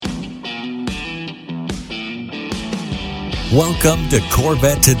Welcome to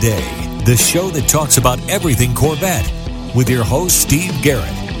Corvette Today, the show that talks about everything Corvette, with your host, Steve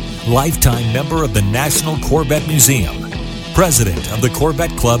Garrett, lifetime member of the National Corvette Museum, president of the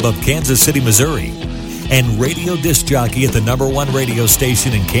Corvette Club of Kansas City, Missouri, and radio disc jockey at the #1 radio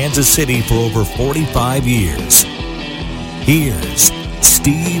station in Kansas City for over 45 years. Here's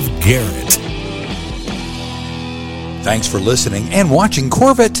Steve Garrett. Thanks for listening and watching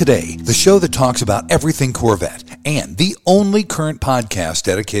Corvette Today, the show that talks about everything Corvette, and the only current podcast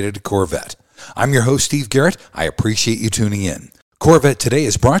dedicated to Corvette. I'm your host, Steve Garrett. I appreciate you tuning in. Corvette Today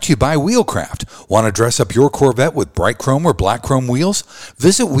is brought to you by Wheelcraft. Want to dress up your Corvette with bright chrome or black chrome wheels?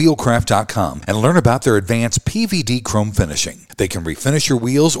 Visit wheelcraft.com and learn about their advanced PVD chrome finishing. They can refinish your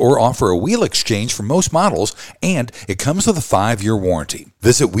wheels or offer a wheel exchange for most models, and it comes with a 5-year warranty.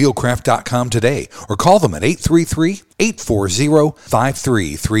 Visit wheelcraft.com today or call them at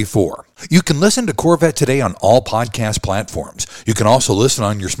 833-840-5334. You can listen to Corvette Today on all podcast platforms. You can also listen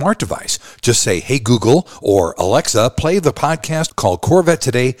on your smart device. Just say, "Hey Google," or "Alexa, play the podcast called Corvette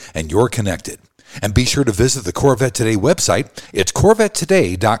Today," and you're connected. And be sure to visit the Corvette Today website. It's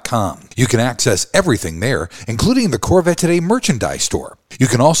CorvetteToday.com. You can access everything there, including the Corvette Today merchandise store. You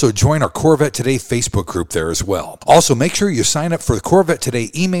can also join our Corvette Today Facebook group there as well. Also, make sure you sign up for the Corvette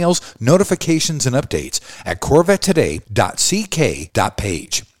Today emails, notifications, and updates at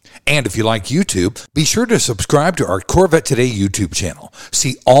CorvetteToday.ck.page. And if you like YouTube, be sure to subscribe to our Corvette Today YouTube channel.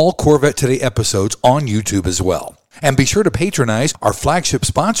 See all Corvette Today episodes on YouTube as well. And be sure to patronize our flagship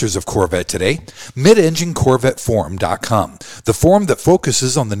sponsors of Corvette Today, MidEngineCorvetteForum.com, the forum that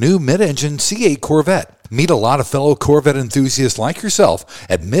focuses on the new mid-engine C8 Corvette. Meet a lot of fellow Corvette enthusiasts like yourself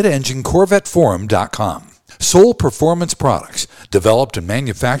at MidEngineCorvetteForum.com. Soul Performance Products. Developed and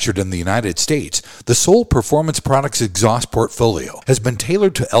manufactured in the United States, the Soul Performance Products exhaust portfolio has been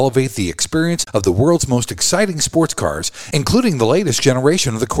tailored to elevate the experience of the world's most exciting sports cars, including the latest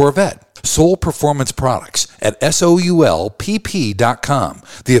generation of the Corvette. Soul Performance Products at SOULPP.com,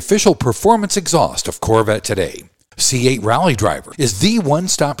 the official performance exhaust of Corvette Today. C8 Rally Driver is the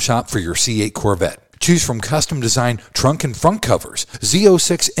one-stop shop for your C8 Corvette. Choose from custom-designed trunk and front covers,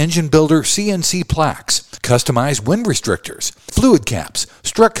 Z06 engine builder CNC plaques, customized wind restrictors, fluid caps,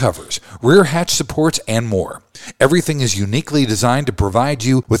 strut covers, rear hatch supports, and more. Everything is uniquely designed to provide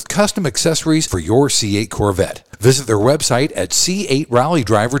you with custom accessories for your C8 Corvette. Visit their website at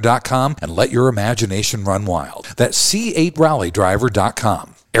C8RallyDriver.com and let your imagination run wild. That's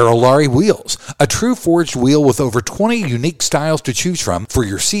C8RallyDriver.com. Aerolarri Wheels, a true forged wheel with over 20 unique styles to choose from for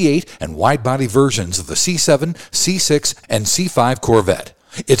your C8 and wide-body versions of the C7, C6, and C5 Corvette.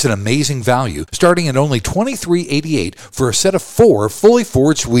 It's an amazing value, starting at only $23.88 for a set of 4 fully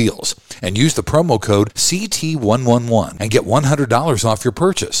forged wheels. And use the promo code CT111 and get $100 off your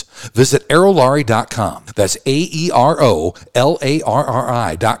purchase. Visit Aerolarri.com. That's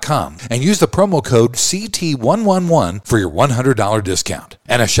AEROLARRI.com. And use the promo code CT111 for your $100 discount.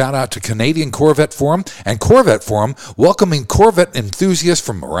 And a shout out to Canadian Corvette Forum and Corvette Forum, welcoming Corvette enthusiasts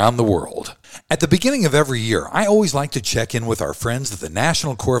from around the world. At the beginning of every year, I always like to check in with our friends at the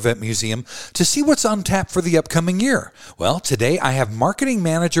National Corvette Museum to see what's on tap for the upcoming year. Well, today I have marketing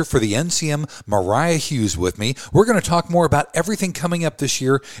manager for the NCM, Mariah Hughes, with me. We're going to talk more about everything coming up this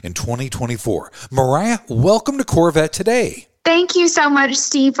year in 2024. Mariah, welcome to Corvette Today. Thank you so much,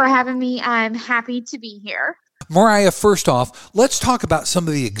 Steve, for having me. I'm happy to be here. Mariah, first off, let's talk about some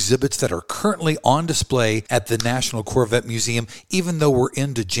of the exhibits that are currently on display at the National Corvette Museum, even though we're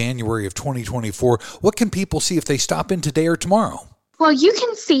into January of 2024. What can people see if they stop in today or tomorrow? Well, you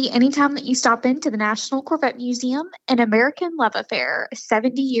can see anytime that you stop into the National Corvette Museum an American Love Affair,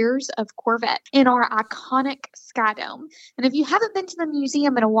 70 years of Corvette in our iconic Sky Dome. And if you haven't been to the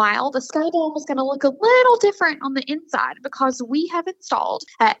museum in a while, the Sky Dome is going to look a little different on the inside because we have installed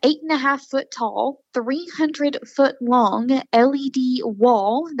an 8.5 foot tall, 300 foot long LED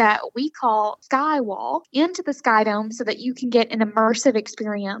wall that we call Sky Wall into the Sky Dome so that you can get an immersive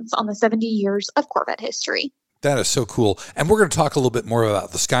experience on the 70 years of Corvette history. That is so cool. And we're going to talk a little bit more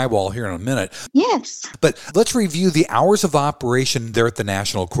about the Skywall here in a minute. Yes. But let's review the hours of operation there at the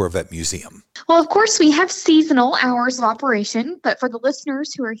National Corvette Museum. Well, of course, we have seasonal hours of operation, but for the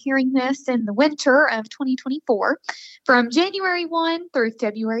listeners who are hearing this in the winter of 2024, from January 1 through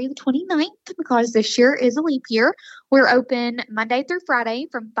February the 29th, because this year is a leap year, we're open Monday through Friday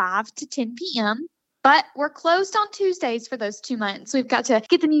from 5 to 10 p.m., But we're closed on Tuesdays for those 2 months. We've got to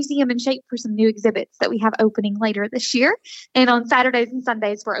get the museum in shape for some new exhibits that we have opening later this year. And on Saturdays and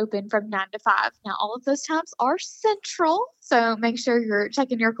Sundays, we're open from 9 to 5. Now, all of those times are central, so make sure you're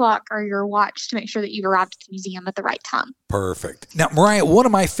checking your clock or your watch to make sure that you've arrived at the museum at the right time. Perfect. Now, Mariah, one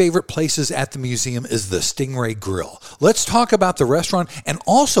of my favorite places at the museum is the Stingray Grill. Let's talk about the restaurant and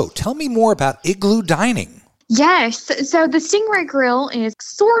also tell me more about Igloo Dining. Yes. So the Stingray Grill is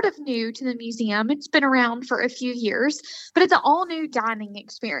sort of new to the museum. It's been around for a few years, but it's an all-new dining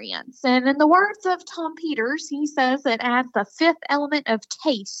experience. And in the words of Tom Peters, he says it adds the fifth element of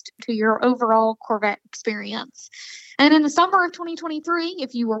taste to your overall Corvette experience. And in the summer of 2023,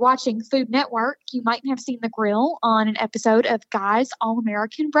 if you were watching Food Network, you might have seen the grill on an episode of Guy's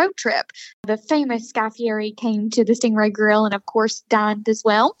All-American Road Trip. The famous Guy Fieri came to the Stingray Grill and, of course, dined as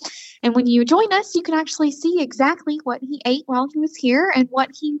well. And when you join us, you can actually see exactly what he ate while he was here and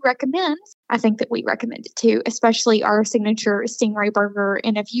what he recommends. I think that we recommend it too, especially our signature Stingray burger.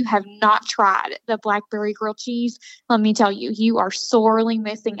 And if you have not tried the blackberry grilled cheese, let me tell you, you are sorely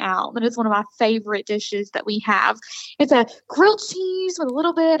missing out. That is one of my favorite dishes that we have. It's a grilled cheese with a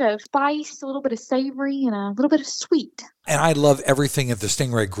little bit of spice, a little bit of savory, and a little bit of sweet. And I love everything at the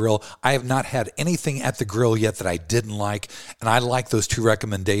Stingray Grill. I have not had anything at the grill yet that I didn't like, and I like those two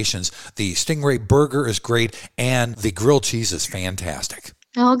recommendations. The Stingray burger is great, and the grilled cheese is fantastic.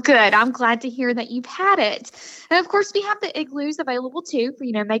 Oh, good. I'm glad to hear that you've had it. And of course, we have the igloos available too for,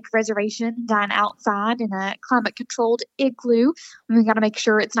 make a reservation and dine outside in a climate-controlled igloo. And we got to make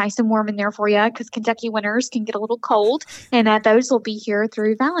sure it's nice and warm in there for you because Kentucky winters can get a little cold. And those will be here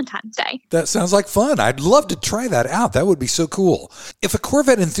through Valentine's Day. That sounds like fun. I'd love to try that out. That would be so cool. If a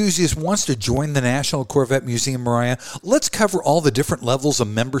Corvette enthusiast wants to join the National Corvette Museum, Mariah, let's cover all the different levels of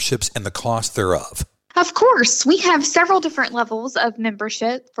memberships and the cost thereof. Of course, we have several different levels of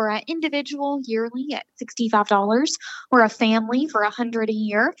membership for an individual yearly at $65 or a family for $100 a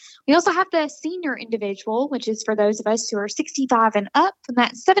year. We also have the senior individual, which is for those of us who are 65 and up, and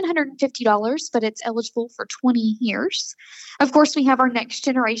that's $750, but it's eligible for 20 years. Of course, we have our next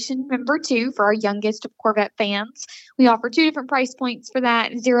generation member too for our youngest of Corvette fans. We offer two different price points for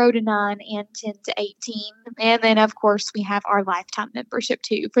that, 0 to 9 and 10 to 18. And then, of course, we have our lifetime membership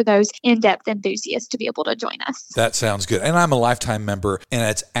too for those in-depth enthusiasts to be able to join us. That sounds good. And I'm a lifetime member, and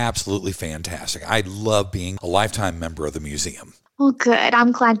it's absolutely fantastic. I love being a lifetime member of the museum. Well, good.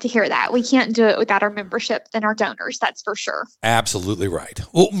 I'm glad to hear that. We can't do it without our membership and our donors, that's for sure. Absolutely right.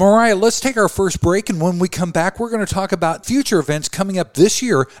 Well, Mariah, let's take our first break, and when we come back, we're going to talk about future events coming up this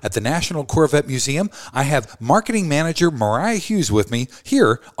year at the National Corvette Museum. I have marketing manager Mariah Hughes with me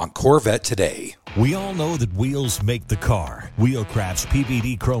here on Corvette Today. We all know that wheels make the car. Wheelcraft's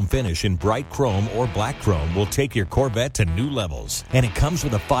PVD chrome finish in bright chrome or black chrome will take your Corvette to new levels. And it comes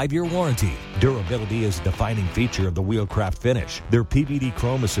with a 5-year warranty. Durability is a defining feature of the Wheelcraft finish. Their PVD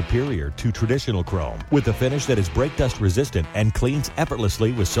chrome is superior to traditional chrome, with a finish that is brake dust resistant and cleans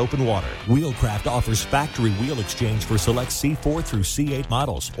effortlessly with soap and water. Wheelcraft offers factory wheel exchange for select C4 through C8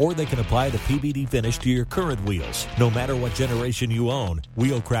 models, or they can apply the PVD finish to your current wheels. No matter what generation you own,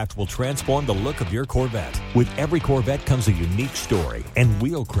 Wheelcraft will transform the look of your Corvette. With every Corvette comes a unique story, and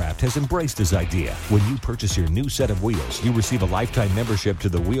Wheelcraft has embraced this idea. When you purchase your new set of wheels, you receive a lifetime membership to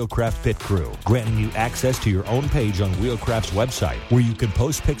the Wheelcraft Pit Crew, granting you access to your own page on Wheelcraft's website, where you can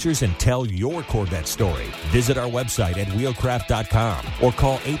post pictures and tell your Corvette story. Visit our website at wheelcraft.com or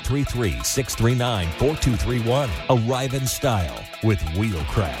call 833-639-4231. Arrive in style with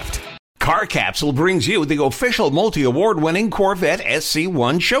Wheelcraft. Car Capsule brings you the official multi-award-winning Corvette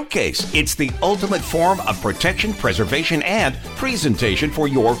SC1 Showcase. It's the ultimate form of protection, preservation, and presentation for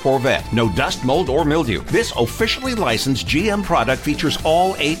your Corvette. No dust, mold, or mildew. This officially licensed GM product features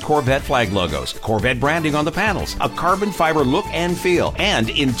all 8 Corvette flag logos, Corvette branding on the panels, a carbon fiber look and feel,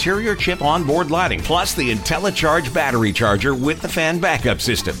 and interior chip onboard lighting, plus the IntelliCharge battery charger with the fan backup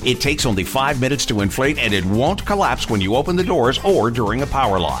system. It takes only 5 minutes to inflate, and it won't collapse when you open the doors or during a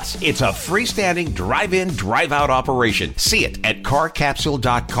power loss. It's a freestanding drive-in, drive-out operation. See it at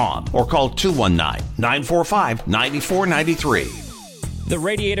carcapsule.com or call 219-945-9493. The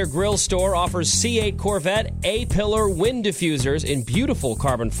Radiator Grill Store offers C8 Corvette A-pillar wind diffusers in beautiful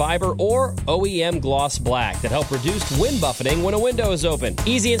carbon fiber or OEM gloss black that help reduce wind buffeting when a window is open.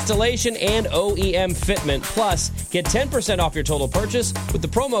 Easy installation and OEM fitment. Plus, get 10% off your total purchase with the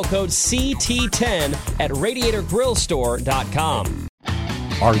promo code CT10 at radiatorgrillstore.com.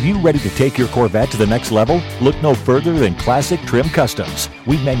 Are you ready to take your Corvette to the next level? Look no further than Classic Trim Customs.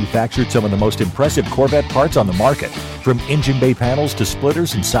 We've manufactured some of the most impressive Corvette parts on the market, from engine bay panels to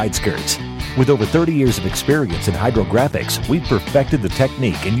splitters and side skirts. With over 30 years of experience in hydrographics, we've perfected the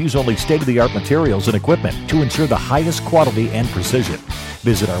technique and use only state-of-the-art materials and equipment to ensure the highest quality and precision.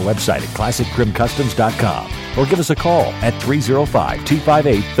 Visit our website at ClassicTrimCustoms.com or give us a call at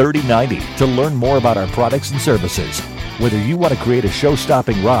 305-258-3090 to learn more about our products and services. Whether you want to create a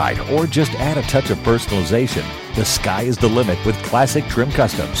show-stopping ride or just add a touch of personalization, the sky is the limit with Classic Trim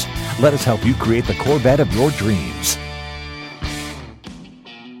Customs. Let us help you create the Corvette of your dreams.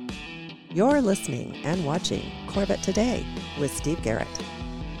 You're listening and watching Corvette Today with Steve Garrett.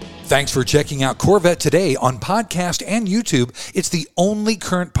 Thanks for checking out Corvette Today on podcast and YouTube. It's the only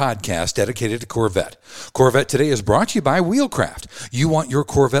current podcast dedicated to Corvette. Corvette Today is brought to you by Wheelcraft. You want your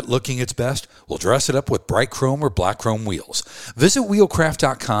Corvette looking its best? Well, dress it up with bright chrome or black chrome wheels. Visit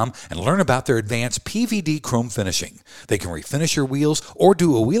wheelcraft.com and learn about their advanced PVD chrome finishing. They can refinish your wheels or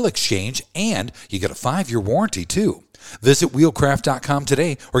do a wheel exchange, and you get a 5-year warranty too. Visit wheelcraft.com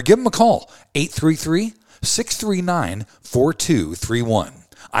today or give them a call, 833-639-4231.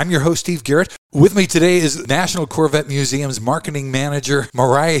 I'm your host, Steve Garrett. With me today is National Corvette Museum's marketing manager,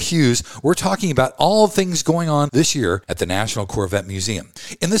 Mariah Hughes. We're talking about all things going on this year at the National Corvette Museum.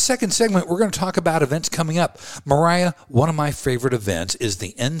 In the second segment, we're going to talk about events coming up. Mariah, one of my favorite events is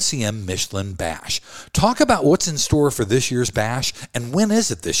the NCM Michelin Bash. Talk about what's in store for this year's bash, and when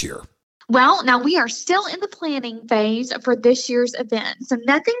is it this year? Well, now we are still in the planning phase for this year's event, so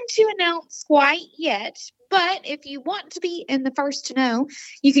nothing to announce quite yet. But if you want to be in the first to know,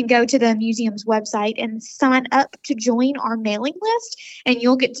 you can go to the museum's website and sign up to join our mailing list, and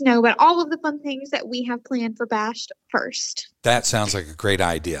you'll get to know about all of the fun things that we have planned for Bash first. That sounds like a great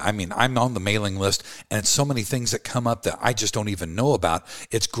idea. I mean, I'm on the mailing list, and it's so many things that come up that I just don't even know about.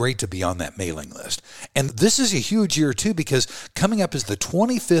 It's great to be on that mailing list. And this is a huge year, too, because coming up is the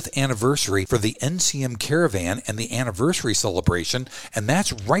 25th anniversary for the NCM Caravan and the anniversary celebration, and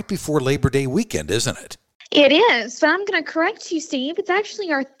that's right before Labor Day weekend, isn't it? It is, but I'm going to correct you, Steve. It's actually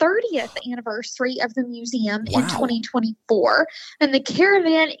our 30th anniversary of the museum in 2024, and the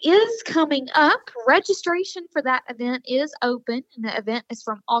caravan is coming up. Registration for that event is open, and the event is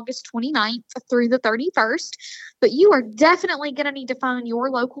from August 29th through the 31st, but you are definitely going to need to find your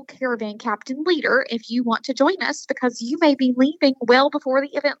local caravan captain leader if you want to join us, because you may be leaving well before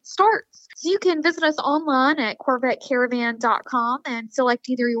the event starts. So you can visit us online at CorvetteCaravan.com and select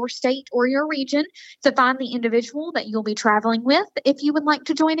either your state or your region to find the individual that you'll be traveling with if you would like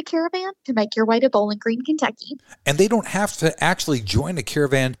to join a caravan to make your way to Bowling Green, Kentucky. And they don't have to actually join a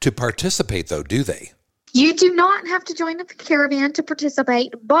caravan to participate, though, do they? You do not have to join the caravan to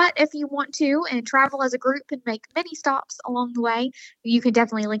participate, but if you want to and travel as a group and make many stops along the way, you can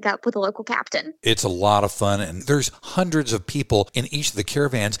definitely link up with a local captain. It's a lot of fun, and there's hundreds of people in each of the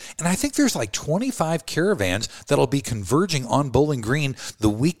caravans, and I think there's like 25 caravans that'll be converging on Bowling Green the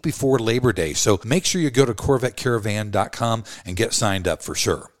week before Labor Day. So make sure you go to CorvetteCaravan.com and get signed up for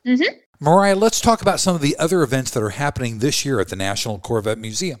sure. Mm-hmm. Mariah, let's talk about some of the other events that are happening this year at the National Corvette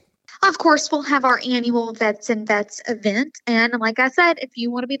Museum. Of course, we'll have our annual Vets and Vets event. And like I said, if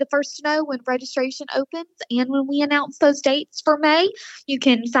you want to be the first to know when registration opens and when we announce those dates for May, you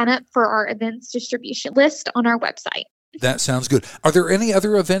can sign up for our events distribution list on our website. That sounds good. Are there any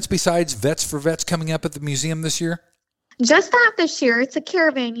other events besides Vets for Vets coming up at the museum this year? Just that this year. It's a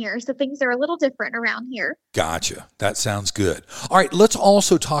caravan year, so things are a little different around here. Gotcha. That sounds good. All right, let's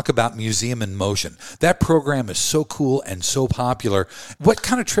also talk about Museum in Motion. That program is so cool and so popular. What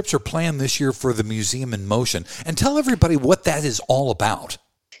kind of trips are planned this year for the Museum in Motion? And tell everybody what that is all about.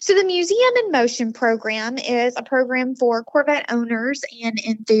 So the Museum in Motion program is a program for Corvette owners and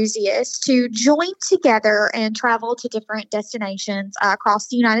enthusiasts to join together and travel to different destinations across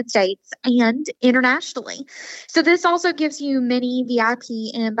the United States and internationally. So this also gives you many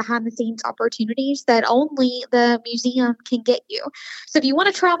VIP and behind-the-scenes opportunities that only the museum can get you. So if you want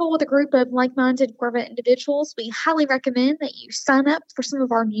to travel with a group of like-minded Corvette individuals, we highly recommend that you sign up for some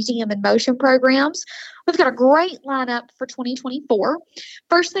of our Museum in Motion programs. We've got a great lineup for 2024.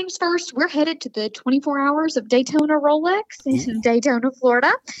 First things first, we're headed to the 24 Hours of Daytona Rolex in Daytona,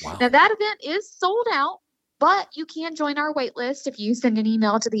 Florida. Wow. Now, that event is sold out, but you can join our wait list if you send an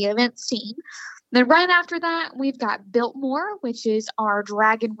email to the events team. Then right after that, we've got Biltmore, which is our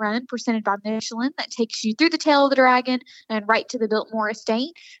Dragon Run presented by Michelin that takes you through the tail of the Dragon and right to the Biltmore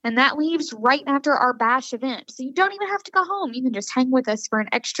estate. And that leaves right after our Bash event. So you don't even have to go home. You can just hang with us for an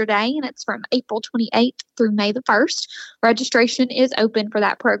extra day, and it's from April 28th through May the 1st. Registration is open for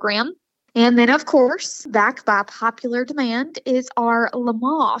that program. And then, of course, back by popular demand is our Le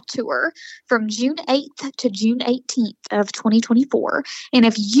Mans Tour from June 8th to June 18th of 2024. And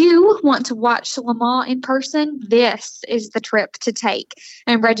if you want to watch Le Mans in person, this is the trip to take.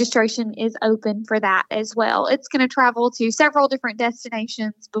 And registration is open for that as well. It's going to travel to several different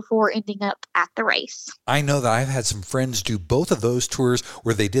destinations before ending up at the race. I know that I've had some friends do both of those tours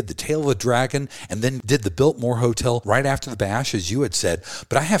where they did the Tail of the Dragon and then did the Biltmore Hotel right after the bash, as you had said.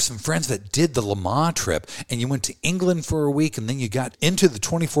 But I have some friends that did the Le Mans trip, and you went to England for a week, and then you got into the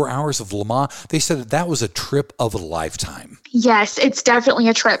 24 hours of Le Mans. They said that was a trip of a lifetime. Yes, it's definitely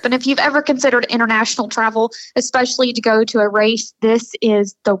a trip. And if you've ever considered international travel, especially to go to a race, this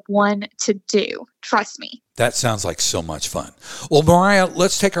is the one to do. Trust me. That sounds like so much fun. Well, Mariah,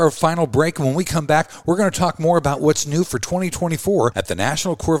 let's take our final break. And when we come back, we're going to talk more about what's new for 2024 at the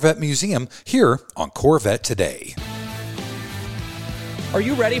National Corvette Museum here on Corvette Today. Are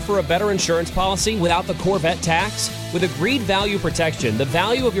you ready for a better insurance policy without the Corvette tax? With Agreed Value Protection, the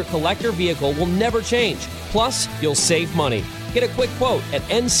value of your collector vehicle will never change. Plus, you'll save money. Get a quick quote at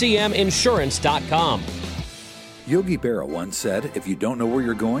ncminsurance.com. Yogi Berra once said, if you don't know where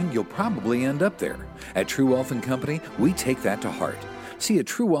you're going, you'll probably end up there. At True Wealth & Company, we take that to heart. See, at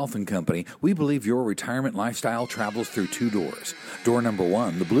True Wealth & Company, we believe your retirement lifestyle travels through two doors. Door number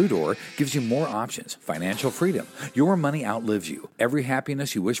one, the blue door, gives you more options, financial freedom. Your money outlives you. Every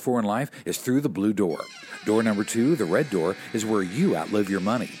happiness you wish for in life is through the blue door. Door number two, the red door, is where you outlive your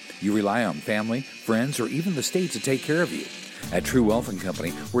money. You rely on family, friends, or even the state to take care of you. At True Wealth &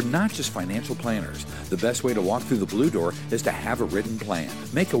 Company, we're not just financial planners. The best way to walk through the blue door is to have a written plan.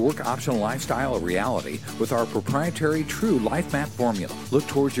 Make a work optional lifestyle a reality with our proprietary True Life Map formula. Look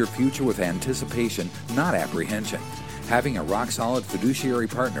towards your future with anticipation, not apprehension. Having a rock-solid fiduciary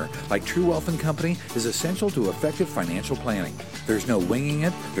partner like True Wealth & Company is essential to effective financial planning. There's no winging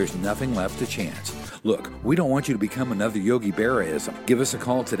it. There's nothing left to chance. Look, we don't want you to become another Yogi Berra-ism. Give us a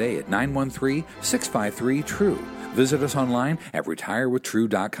call today at 913-653-TRUE. Visit us online at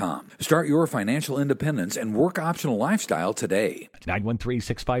retirewithtrue.com. Start your financial independence and work optional lifestyle today.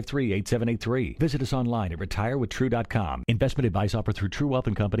 913-653-8783. Visit us online at retirewithtrue.com. Investment advice offered through True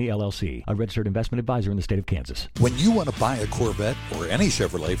Wealth & Company, LLC, a registered investment advisor in the state of Kansas. When you want to buy a Corvette, or any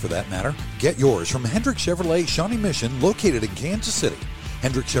Chevrolet for that matter, get yours from Hendrick Chevrolet Shawnee Mission, located in Kansas City.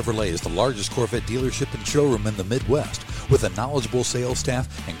 Hendrick Chevrolet is the largest Corvette dealership and showroom in the Midwest. With a knowledgeable sales staff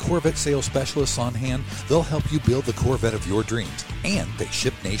and Corvette sales specialists on hand, they'll help you build the Corvette of your dreams, and they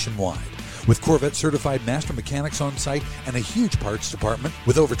ship nationwide. With Corvette certified master mechanics on site and a huge parts department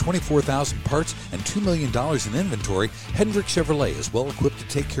with over 24,000 parts and $2 million in inventory, Hendrick Chevrolet is well equipped to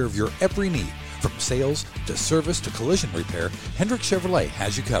take care of your every need. From sales to service to collision repair, Hendrick Chevrolet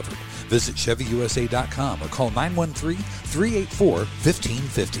has you covered. Visit ChevyUSA.com or call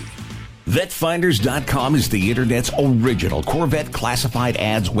 913-384-1550. VetFinders.com is the Internet's original Corvette classified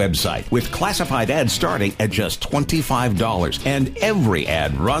ads website, with classified ads starting at just $25, and every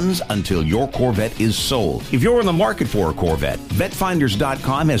ad runs until your Corvette is sold. If you're in the market for a Corvette,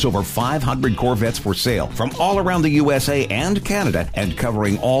 VetFinders.com has over 500 Corvettes for sale from all around the USA and Canada, and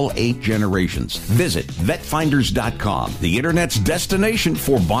covering all 8 generations. Visit VetFinders.com, the Internet's destination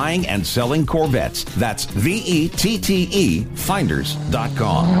for buying and selling Corvettes. That's VETTE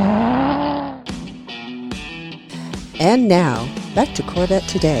Finders.com. And now, back to Corvette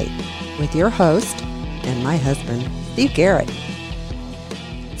Today with your host and my husband, Steve Garrett.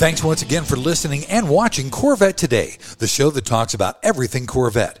 Thanks once again for listening and watching Corvette Today, the show that talks about everything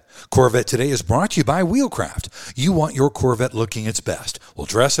Corvette. Corvette Today is brought to you by Wheelcraft. You want your Corvette looking its best. Well,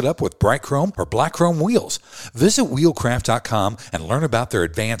 dress it up with bright chrome or black chrome wheels. Visit wheelcraft.com and learn about their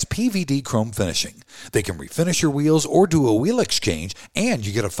advanced PVD chrome finishing. They can refinish your wheels or do a wheel exchange, and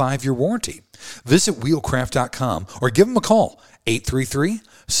you get a 5-year warranty. Visit wheelcraft.com or give them a call,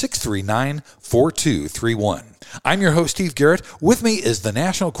 833-639-4231. I'm your host, Steve Garrett. With me is the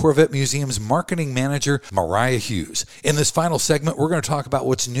National Corvette Museum's marketing manager, Mariah Hughes. In this final segment, we're going to talk about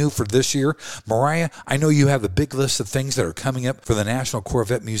what's new for this year. Mariah, I know you have a big list of things that are coming up for the National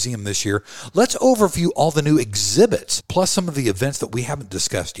Corvette Museum this year. Let's overview all the new exhibits, plus some of the events that we haven't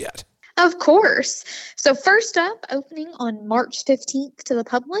discussed yet. Of course. So first up, opening on March 15th to the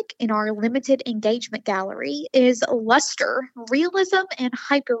public in our limited engagement gallery is Luster, Realism and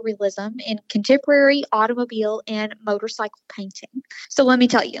Hyperrealism in Contemporary Automobile and Motorcycle Painting. So let me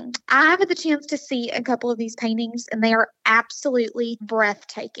tell you, I had the chance to see a couple of these paintings, and they are absolutely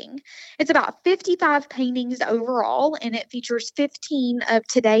breathtaking. It's about 55 paintings overall, and it features 15 of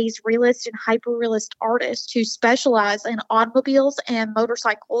today's realist and hyperrealist artists who specialize in automobiles and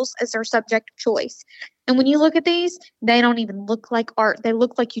motorcycles as their their subject of choice. And when you look at these, they don't even look like art. They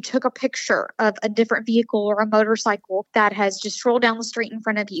look like you took a picture of a different vehicle or a motorcycle that has just rolled down the street in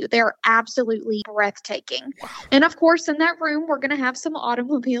front of you. They're absolutely breathtaking. Wow. And of course, in that room, we're going to have some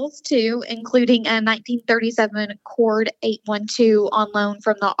automobiles too, including a 1937 Cord 812 on loan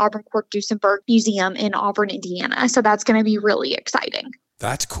from the Auburn Court-Duesenberg Museum in Auburn, Indiana. So that's going to be really exciting.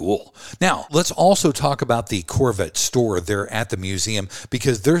 That's cool. Now, let's also talk about the Corvette store there at the museum,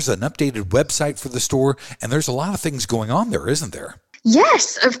 because there's an updated website for the store, and there's a lot of things going on there, isn't there?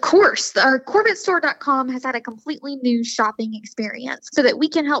 Yes, of course. Our CorvetteStore.com has had a completely new shopping experience so that we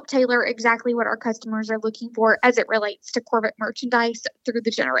can help tailor exactly what our customers are looking for as it relates to Corvette merchandise through the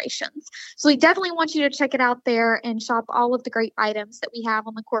generations. So we definitely want you to check it out there and shop all of the great items that we have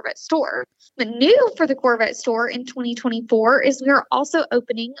on the Corvette store. The new for the Corvette store in 2024 is we are also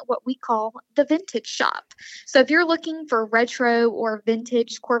opening what we call the Vintage Shop. So if you're looking for retro or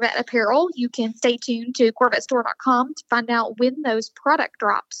vintage Corvette apparel, you can stay tuned to CorvetteStore.com to find out when those product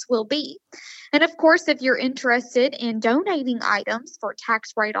drops will be. And of course, if you're interested in donating items for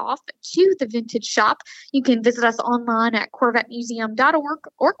tax write-off to the Vintage Shop, you can visit us online at CorvetteMuseum.org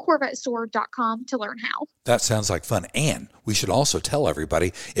or CorvetteStore.com to learn how. That sounds like fun. And we should also tell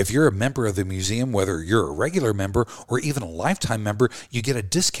everybody, if you're a member of the museum, whether you're a regular member or even a lifetime member, you get a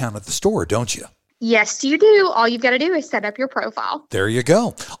discount at the store, don't you? Yes, you do. All you've got to do is set up your profile. There you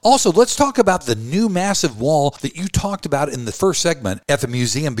go. Also, let's talk about the new massive wall that you talked about in the first segment at the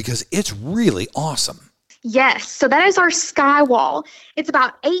museum, because it's really awesome. Yes, so that is our sky wall. It's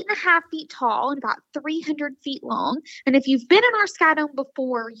about 8.5 feet tall and about 300 feet long. And if you've been in our Sky Dome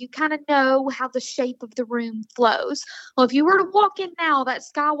before, you kind of know how the shape of the room flows. Well, if you were to walk in now, that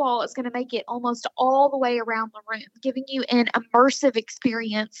sky wall is going to make it almost all the way around the room, giving you an immersive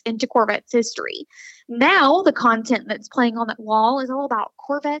experience into Corvette's history. Now, the content that's playing on that wall is all about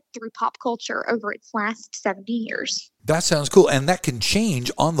Corvette through pop culture over its last 70 years. That sounds cool. And that can change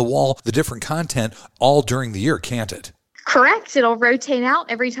on the wall, the different content, all during the year, can't it? Correct. It'll rotate out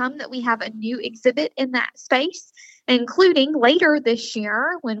every time that we have a new exhibit in that space, including later this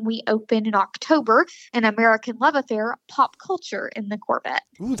year when we open in October an American Love Affair pop culture in the Corvette.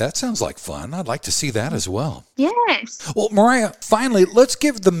 Ooh, that sounds like fun. I'd like to see that as well. Yes. Well, Mariah, finally, let's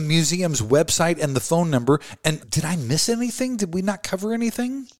give the museum's website and the phone number. And did I miss anything? Did we not cover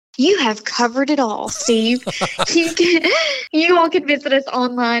anything? You have covered it all, Steve. You all can visit us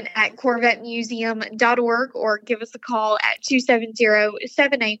online at CorvetteMuseum.org or give us a call at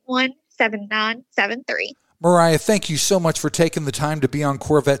 270-781-7973. Mariah, thank you so much for taking the time to be on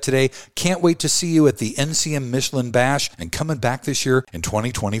Corvette Today. Can't wait to see you at the NCM Michelin Bash and coming back this year in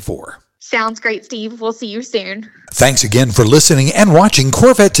 2024. Sounds great, Steve. We'll see you soon. Thanks again for listening and watching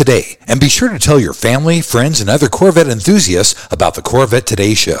Corvette Today. And be sure to tell your family, friends, and other Corvette enthusiasts about the Corvette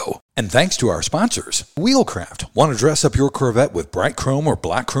Today show. And thanks to our sponsors, Wheelcraft. Want to dress up your Corvette with bright chrome or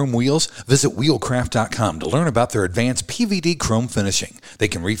black chrome wheels? Visit wheelcraft.com to learn about their advanced PVD chrome finishing. They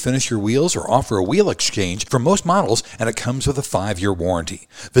can refinish your wheels or offer a wheel exchange for most models, and it comes with a 5-year warranty.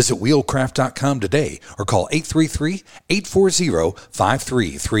 Visit wheelcraft.com today or call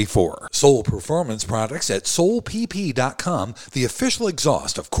 833-840-5334. Soul Performance Products at soulpp.com, the official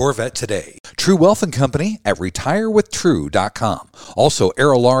exhaust of Corvette Today. True Wealth & Company at retirewithtrue.com. Also,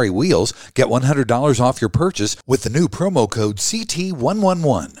 Aerolari Wheels, get $100 off your purchase with the new promo code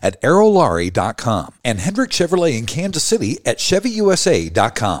CT111 at aerolari.com. And Hendrick Chevrolet in Kansas City at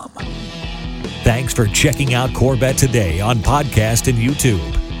chevyusa.com. Thanks for checking out Corvette Today on podcast and YouTube.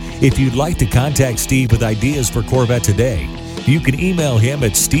 If you'd like to contact Steve with ideas for Corvette Today, you can email him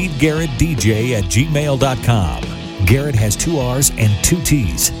at stevegarrettdj@gmail.com. Garrett has 2 R's and 2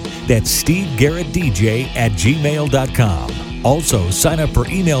 T's. That's stevegarrettdj@gmail.com. Also, sign up for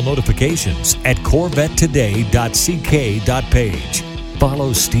email notifications at corvettetoday.ck.page.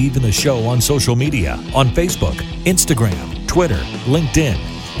 Follow Steve and the show on social media on Facebook, Instagram, Twitter, LinkedIn,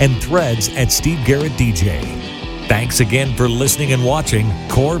 and Threads at Steve Garrett DJ. Thanks again for listening and watching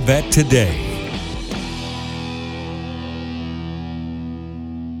Corvette Today.